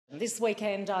This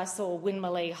weekend I saw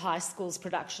Winmalee High School's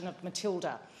production of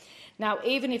Matilda. Now,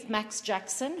 even if Max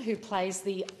Jackson, who plays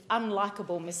the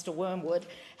unlikable Mr Wormwood,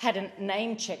 hadn't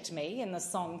name-checked me in the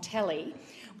song Telly,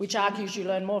 which argues you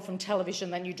learn more from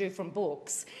television than you do from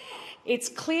books, it's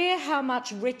clear how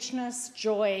much richness,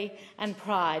 joy and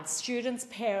pride students,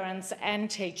 parents and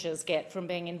teachers get from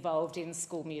being involved in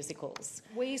school musicals.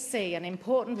 We see an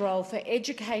important role for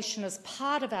education as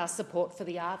part of our support for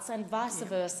the arts and vice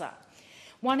versa.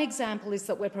 One example is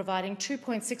that we're providing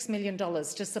 $2.6 million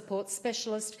to support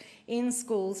specialist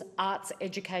in-schools arts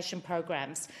education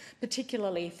programs,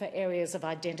 particularly for areas of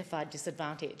identified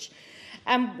disadvantage.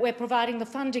 And we're providing the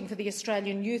funding for the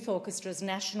Australian Youth Orchestra's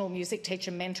National Music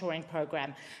Teacher Mentoring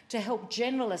Program to help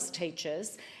generalist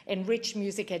teachers enrich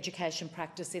music education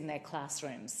practice in their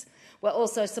classrooms. We're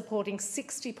also supporting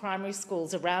 60 primary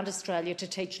schools around Australia to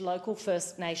teach local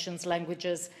First Nations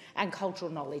languages and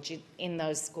cultural knowledge in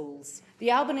those schools.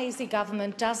 The Albanese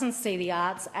government doesn't see the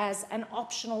arts as an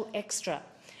optional extra,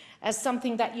 as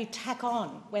something that you tack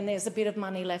on when there's a bit of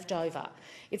money left over.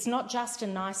 It's not just a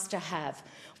nice to have.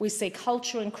 We see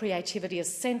culture and creativity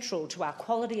as central to our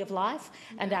quality of life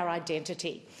and our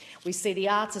identity. We see the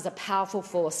arts as a powerful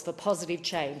force for positive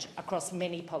change across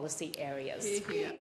many policy areas.